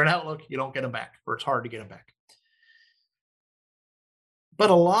 And once they're in Outlook, you don't get them back, or it's hard to get them back. But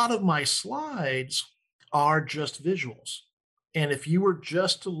a lot of my slides are just visuals. And if you were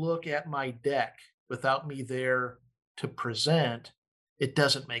just to look at my deck without me there to present, it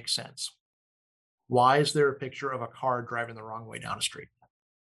doesn't make sense. Why is there a picture of a car driving the wrong way down a street?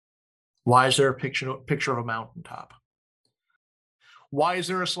 Why is there a picture of a mountaintop? Why is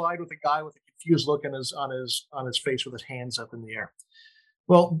there a slide with a guy with a confused look on his face with his hands up in the air?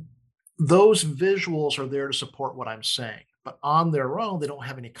 Well, those visuals are there to support what I'm saying, but on their own, they don't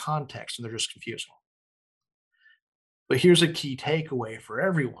have any context and they're just confusing. But here's a key takeaway for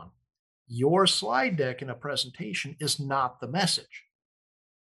everyone. Your slide deck in a presentation is not the message.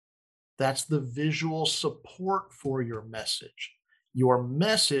 That's the visual support for your message. Your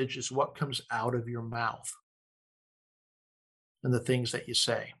message is what comes out of your mouth and the things that you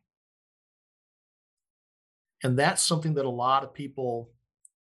say. And that's something that a lot of people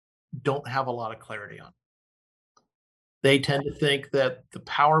don't have a lot of clarity on. They tend to think that the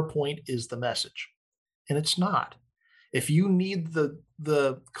PowerPoint is the message, and it's not. If you need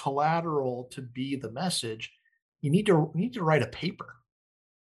the collateral to be the message, you need to write a paper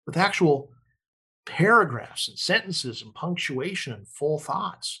with actual paragraphs and sentences and punctuation and full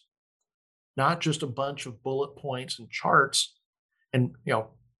thoughts, not just a bunch of bullet points and charts, and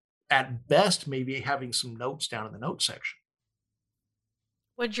at best maybe having some notes down in the note section.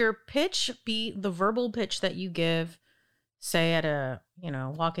 Would your pitch be the verbal pitch that you give say at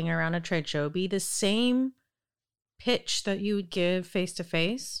walking around a trade show, be the same pitch that you would give face to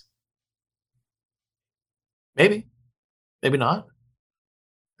face? Maybe, maybe not.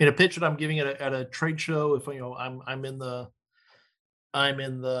 In a pitch that I'm giving at a trade show, if I'm in the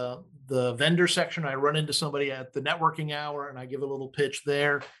vendor section, I run into somebody at the networking hour and I give a little pitch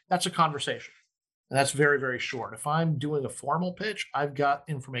there. That's a conversation. And that's very, very short. If I'm doing a formal pitch, I've got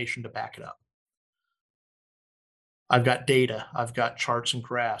information to back it up. I've got data, I've got charts and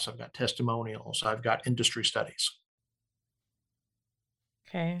graphs, I've got testimonials, I've got industry studies.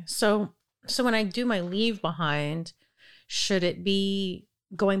 Okay. So when I do my leave behind, should it be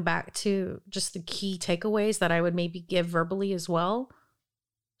going back to just the key takeaways that I would maybe give verbally as well?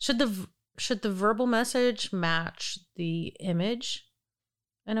 Should the verbal message match the image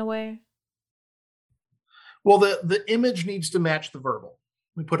in a way? Well, the image needs to match the verbal.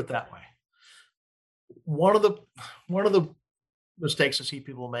 Let me put it that way. One of the mistakes I see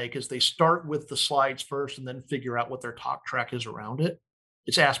people make is they start with the slides first and then figure out what their talk track is around it.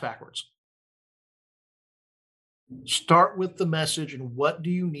 It's ass backwards. Start with the message and what do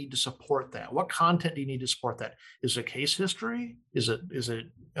you need to support that? What content do you need to support that? Is it case history? Is it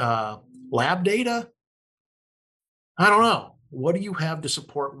lab data? I don't know. What do you have to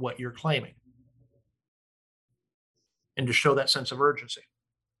support what you're claiming? And to show that sense of urgency.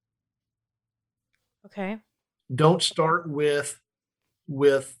 Okay. Don't start with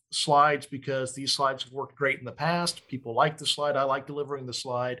slides because these slides have worked great in the past. People like the slide. I like delivering the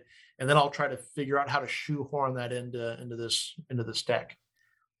slide. And then I'll try to figure out how to shoehorn that into this deck.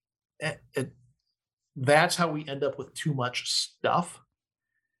 That's how we end up with too much stuff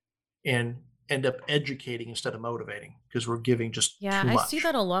and end up educating instead of motivating because we're giving just Yeah, too I much. see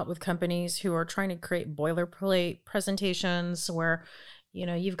that a lot with companies who are trying to create boilerplate presentations where,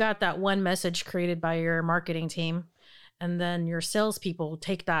 you've got that one message created by your marketing team, and then your salespeople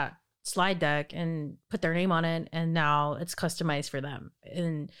take that slide deck and put their name on it, and now it's customized for them.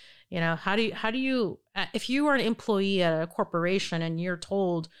 And how do you if you are an employee at a corporation and you're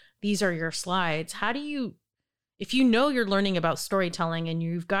told these are your slides, how do you, if you're learning about storytelling and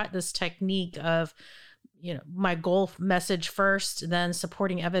you've got this technique of, my goal message first, then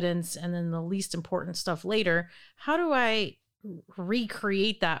supporting evidence, and then the least important stuff later, how do I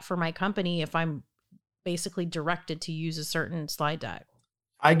recreate that for my company if I'm basically directed to use a certain slide deck?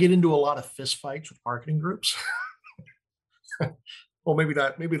 I get into a lot of fist fights with marketing groups. Well, maybe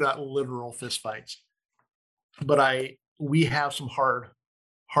not literal fist fights, but we have some hard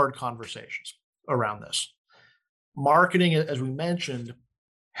conversations around this. Marketing, as we mentioned,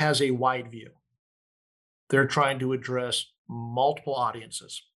 has a wide view. They're trying to address multiple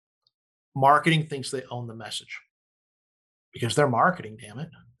audiences. Marketing thinks they own the message because they're marketing, damn it.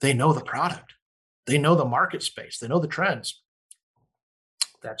 They know the product. They know the market space. They know the trends.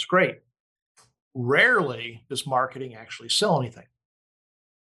 That's great. Rarely does marketing actually sell anything.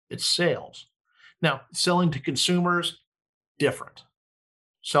 It's sales. Now, selling to consumers, different.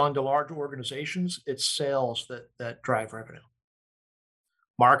 Selling to large organizations, it's sales that drive revenue.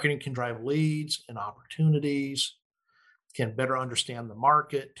 Marketing can drive leads and opportunities, can better understand the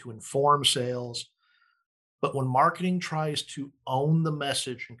market to inform sales. But when marketing tries to own the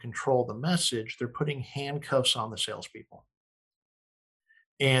message and control the message, they're putting handcuffs on the salespeople.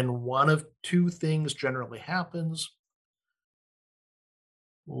 And one of two things generally happens.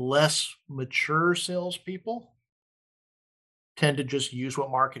 Less mature salespeople tend to just use what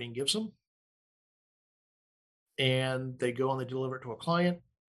marketing gives them. And they go and they deliver it to a client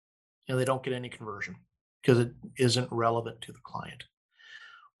and they don't get any conversion because it isn't relevant to the client.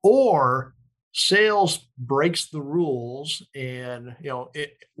 Or sales breaks the rules and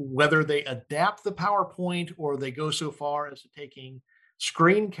whether they adapt the PowerPoint or they go so far as to taking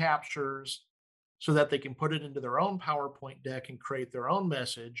screen captures so that they can put it into their own PowerPoint deck and create their own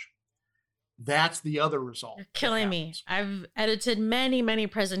message. That's the other result. You're killing me. I've edited many, many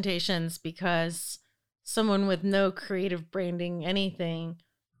presentations because someone with no creative branding, anything,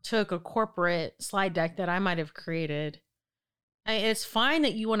 took a corporate slide deck that I might have created. It's fine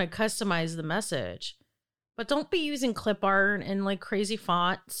that you want to customize the message, but don't be using clip art and like crazy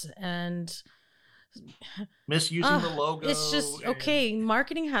fonts and misusing the logo. It's just, okay,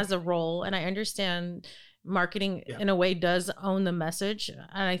 marketing has a role, and I understand marketing in a way does own the message,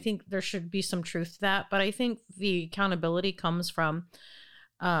 and I think there should be some truth to that, but I think the accountability comes from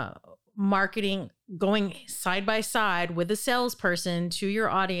marketing going side by side with a salesperson to your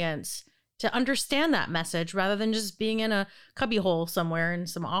audience to understand that message rather than just being in a cubbyhole somewhere in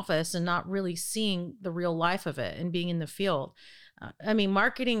some office and not really seeing the real life of it and being in the field. I mean,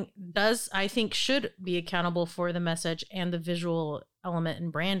 marketing does, I think, should be accountable for the message and the visual element in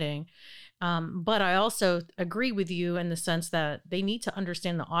branding. But I also agree with you in the sense that they need to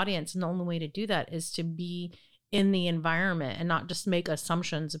understand the audience. And the only way to do that is to be in the environment and not just make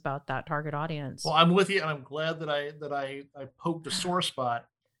assumptions about that target Well, audience. I'm with you, and I'm glad that I poked a sore spot.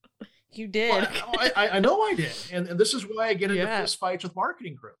 You Well, did. I know I did, and this is why I get into Yeah. fist fights with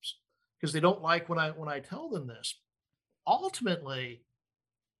marketing groups, because they don't like when I tell them this. Ultimately,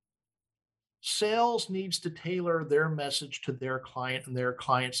 sales needs to tailor their message to their client and their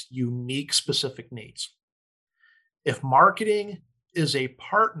client's unique specific needs. If marketing is a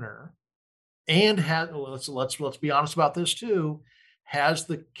partner and has well, let's be honest about this too, has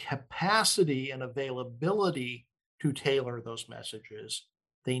the capacity and availability to tailor those messages,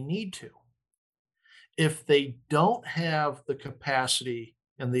 they need to. If they don't have the capacity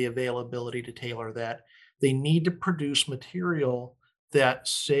and the availability to tailor that, they need to produce material that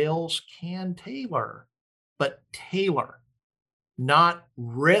sales can tailor, but tailor, not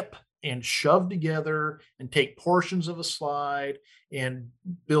rip and shove together and take portions of a slide and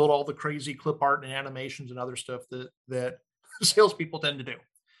build all the crazy clip art and animations and other stuff that salespeople tend to do,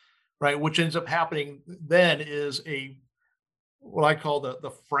 right? Which ends up happening then is a what I call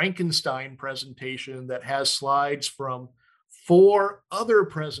the Frankenstein presentation that has slides from four other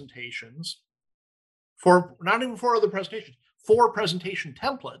presentations, for not even four other presentations, four presentation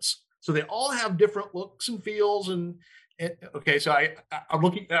templates. So they all have different looks and feels. And okay, so I'm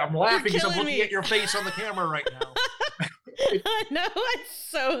looking, I'm You're laughing because I'm killing looking at me. your face on the camera right now. I know, it's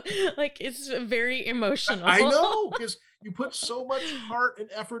so like it's very emotional. I know, because you put so much heart and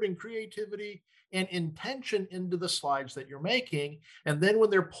effort and creativity and intention into the slides that you're making. And then when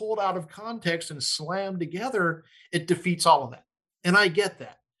they're pulled out of context and slammed together, it defeats all of that. And I get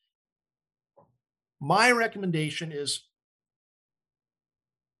that. My recommendation is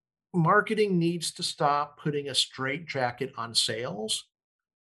marketing needs to stop putting a straitjacket on sales,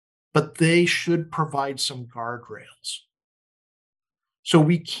 but they should provide some guardrails. So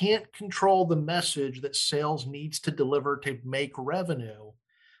we can't control the message that sales needs to deliver to make revenue,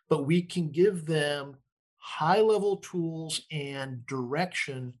 but we can give them high level tools and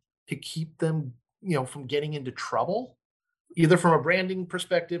direction to keep them, from getting into trouble, either from a branding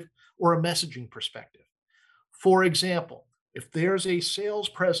perspective or a messaging perspective. For example, if there's a sales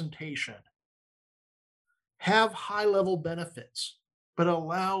presentation, have high level benefits, but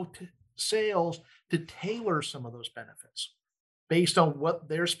allow sales to tailor some of those benefits based on what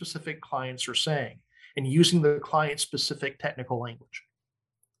their specific clients are saying and using the client specific technical language.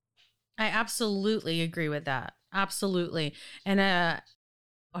 I absolutely agree with that. Absolutely. And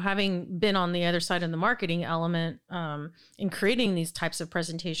having been on the other side of the marketing element, in creating these types of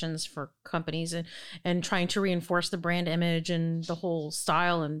presentations for companies and trying to reinforce the brand image and the whole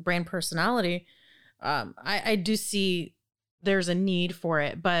style and brand personality, I do see there's a need for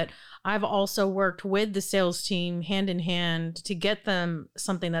it. But I've also worked with the sales team hand in hand to get them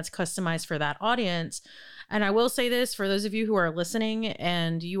something that's customized for that audience. And I will say this for those of you who are listening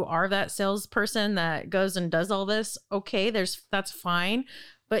and you are that salesperson that goes and does all this, okay, that's fine.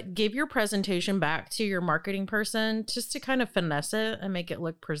 But give your presentation back to your marketing person just to kind of finesse it and make it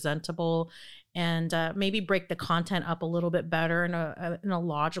look presentable and maybe break the content up a little bit better in a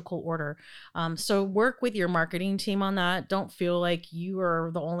logical order. So work with your marketing team on that. Don't feel like you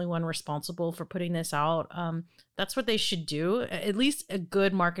are the only one responsible for putting this out. That's what they should do. At least a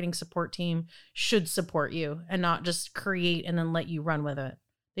good marketing support team should support you and not just create and then let you run with it.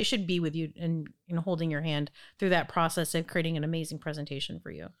 They should be with you and holding your hand through that process of creating an amazing presentation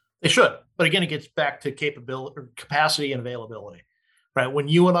for you. They should. But again, it gets back to capability or capacity and availability. Right. When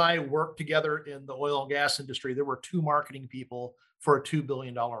you and I worked together in the oil and gas industry, there were two marketing people for a $2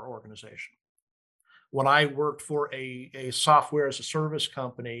 billion organization. When I worked for a software as a service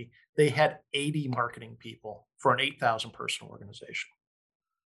company, they had 80 marketing people for an 8,000 person organization.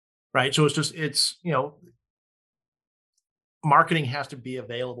 Right. So marketing has to be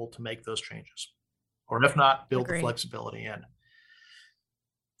available to make those changes, or if not, build the Agree. flexibility in.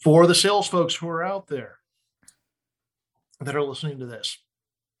 For the sales folks who are out there that are listening to this,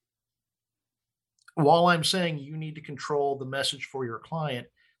 while I'm saying you need to control the message for your client,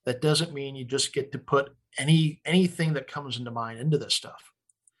 that doesn't mean you just get to put anything that comes into mind into this stuff.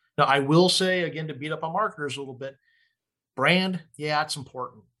 Now, I will say again, to beat up on marketers a little bit, brand, yeah, it's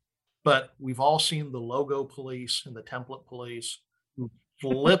important. But we've all seen the logo police and the template police who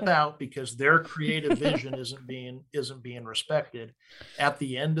flip out because their creative vision isn't being respected. At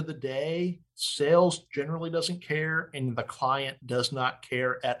the end of the day, sales generally doesn't care, and the client does not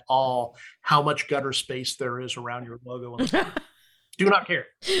care at all how much gutter space there is around your logo. Do not care.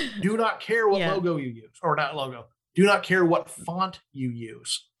 Do not care what Yeah. logo you use, or not logo. Do not care what font you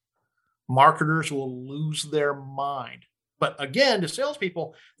use. Marketers will lose their mind. But again, to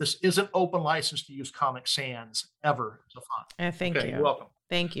salespeople, this isn't open license to use Comic Sans ever as a font. Thank Okay, you're you. welcome.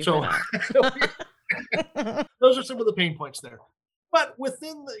 Thank you for So that. those are some of the pain points there. But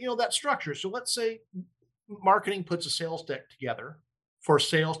within that structure, so let's say marketing puts a sales deck together for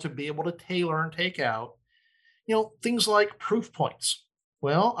sales to be able to tailor and take out, things like proof points.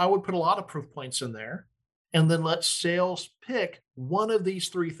 Well, I would put a lot of proof points in there and then let sales pick one of these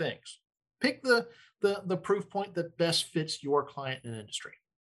three things. Pick the proof point that best fits your client and industry.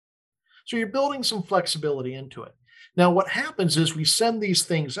 So you're building some flexibility into it. Now, what happens is we send these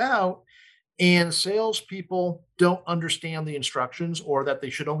things out and salespeople don't understand the instructions or that they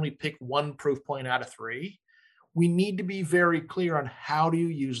should only pick one proof point out of three. We need to be very clear on how do you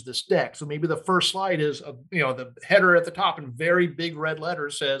use this deck. So maybe the first slide is, the header at the top in very big red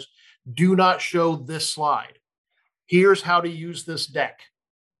letters says, do not show this slide. Here's how to use this deck.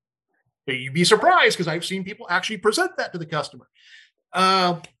 You'd be surprised because I've seen people actually present that to the customer.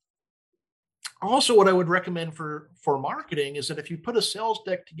 Also, what I would recommend for marketing is that if you put a sales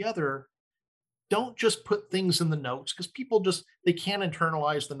deck together, don't just put things in the notes because people they can't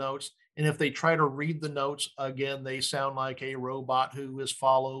internalize the notes. And if they try to read the notes again, they sound like a robot who is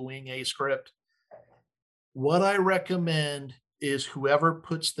following a script. What I recommend is whoever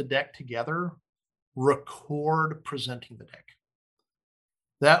puts the deck together, record presenting the deck.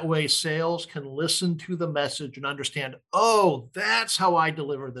 That way sales can listen to the message and understand, oh, that's how I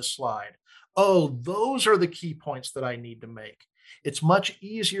deliver this slide. Oh, those are the key points that I need to make. It's much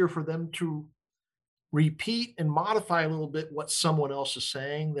easier for them to repeat and modify a little bit what someone else is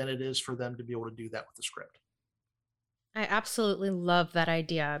saying than it is for them to be able to do that with the script. I absolutely love that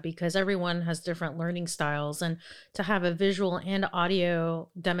idea because everyone has different learning styles, and to have a visual and audio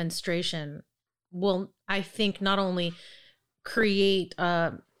demonstration will, I think, not only create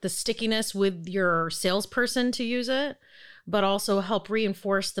the stickiness with your salesperson to use it, but also help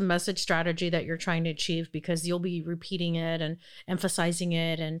reinforce the message strategy that you're trying to achieve because you'll be repeating it and emphasizing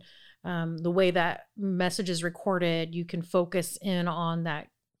it. And the way that message is recorded, you can focus in on that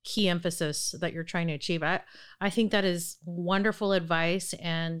key emphasis that you're trying to achieve. I think that is wonderful advice.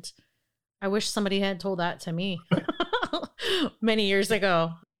 And I wish somebody had told that to me many years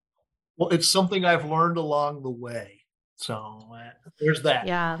ago. Well, it's something I've learned along the way. So there's that.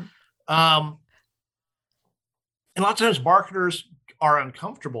 Yeah. And a lot of times marketers are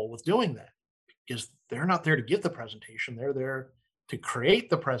uncomfortable with doing that because they're not there to give the presentation. They're there to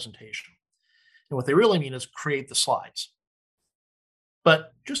create the presentation. And what they really mean is create the slides.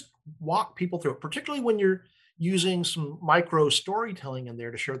 But just walk people through it, particularly when you're using some micro storytelling in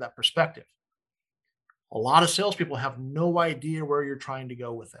there to share that perspective. A lot of salespeople have no idea where you're trying to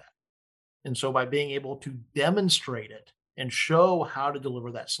go with that. And so by being able to demonstrate it and show how to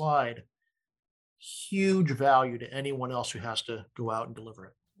deliver that slide, huge value to anyone else who has to go out and deliver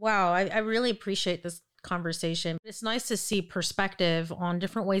it. Wow. I really appreciate this conversation. It's nice to see perspective on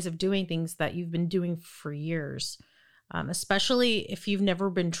different ways of doing things that you've been doing for years. Especially if you've never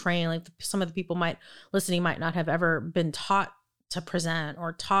been trained, like some of the people listening might not have ever been taught to present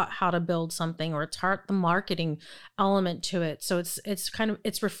or taught how to build something or taught the marketing element to it. So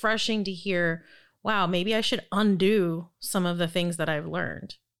it's refreshing to hear, wow, maybe I should undo some of the things that I've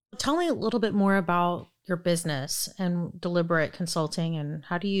learned. Tell me a little bit more about your business and Deliberate Consulting and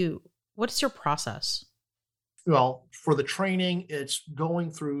what is your process? Well, for the training, it's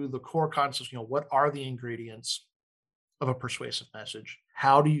going through the core concepts, what are the ingredients of a persuasive message?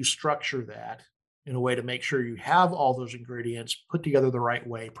 How do you structure that in a way to make sure you have all those ingredients put together the right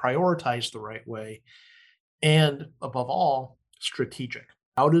way, prioritized the right way, and above all, strategic?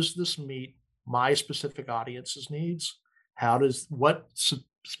 How does this meet my specific audience's needs? What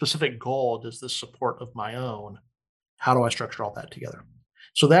specific goal does this support of my own? How do I structure all that together?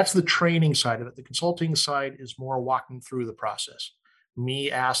 So that's the training side of it. The consulting side is more walking through the process, me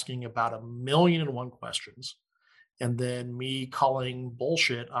asking about 1,000,001 questions, and then me calling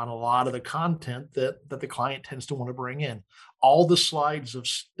bullshit on a lot of the content that the client tends to want to bring in. All the slides of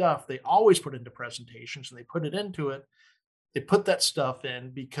stuff they always put into presentations and they put it into it. They put that stuff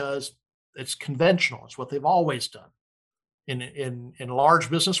in because it's conventional. It's what they've always done. In a large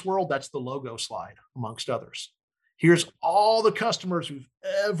business world, that's the logo slide, amongst others. Here's all the customers we've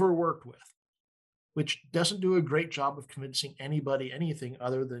ever worked with, which doesn't do a great job of convincing anybody anything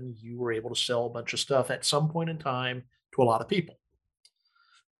other than you were able to sell a bunch of stuff at some point in time to a lot of people.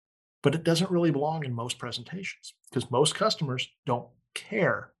 But it doesn't really belong in most presentations because most customers don't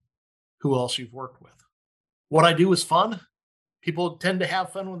care who else you've worked with. What I do is fun. People tend to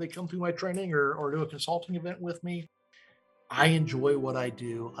have fun when they come through my training or do a consulting event with me. I enjoy what I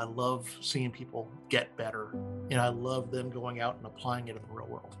do. I love seeing people get better, and I love them going out and applying it in the real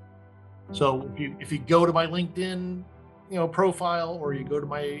world. So if you go to my LinkedIn, profile, or you go to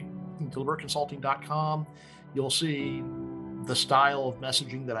my deliberconsulting.com, you'll see the style of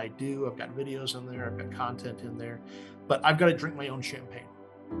messaging that I do. I've got videos in there, I've got content in there, but I've got to drink my own champagne.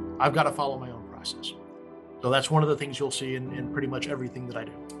 I've got to follow my own process. So that's one of the things you'll see in pretty much everything that I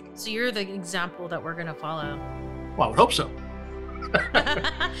do. So you're the example that we're going to follow. Well, I would hope so.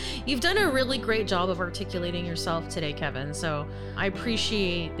 You've done a really great job of articulating yourself today, Kevin. So I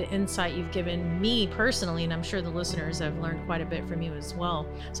appreciate the insight you've given me personally, and I'm sure the listeners have learned quite a bit from you as well.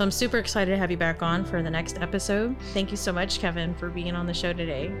 So I'm super excited to have you back on for the next episode. Thank you so much, Kevin, for being on the show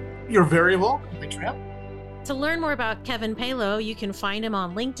today. You're very welcome. Thanks for having me. To learn more about Kevin Paylow, you can find him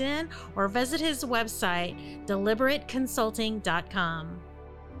on LinkedIn or visit his website, deliberateconsulting.com.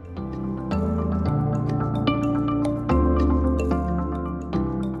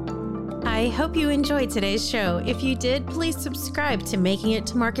 I hope you enjoyed today's show. If you did, please subscribe to Making It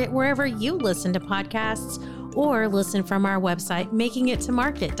to Market wherever you listen to podcasts or listen from our website,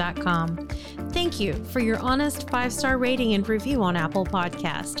 makingittomarket.com. Thank you for your honest 5-star rating and review on Apple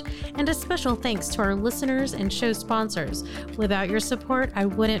Podcast. And a special thanks to our listeners and show sponsors. Without your support, I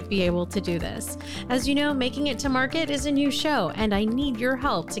wouldn't be able to do this. As you know, Making It to Market is a new show, and I need your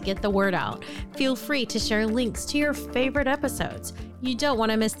help to get the word out. Feel free to share links to your favorite episodes. You don't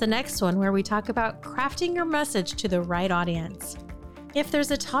want to miss the next one where we talk about crafting your message to the right audience. If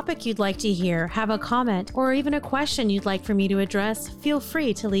there's a topic you'd like to hear, have a comment, or even a question you'd like for me to address, feel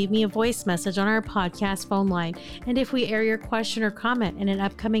free to leave me a voice message on our podcast phone line. And if we air your question or comment in an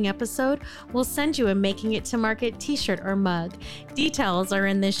upcoming episode, we'll send you a Making It to Market t-shirt or mug. Details are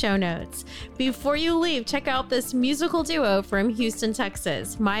in the show notes. Before you leave, check out this musical duo from Houston,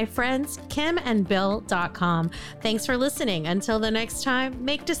 Texas, my friends KimandBill.com. Thanks for listening. Until the next time,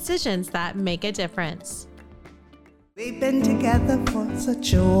 make decisions that make a difference. We've been together for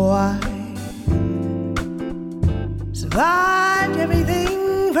such a while, survived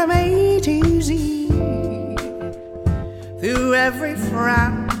everything from A to Z, through every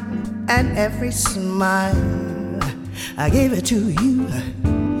frown and every smile. I gave it to you,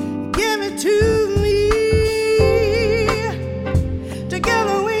 give it to me.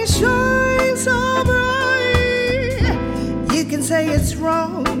 Together we shine so bright. You can say it's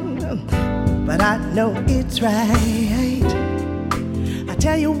wrong, but I know it's right. I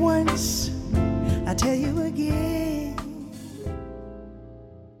tell you once, I tell you again.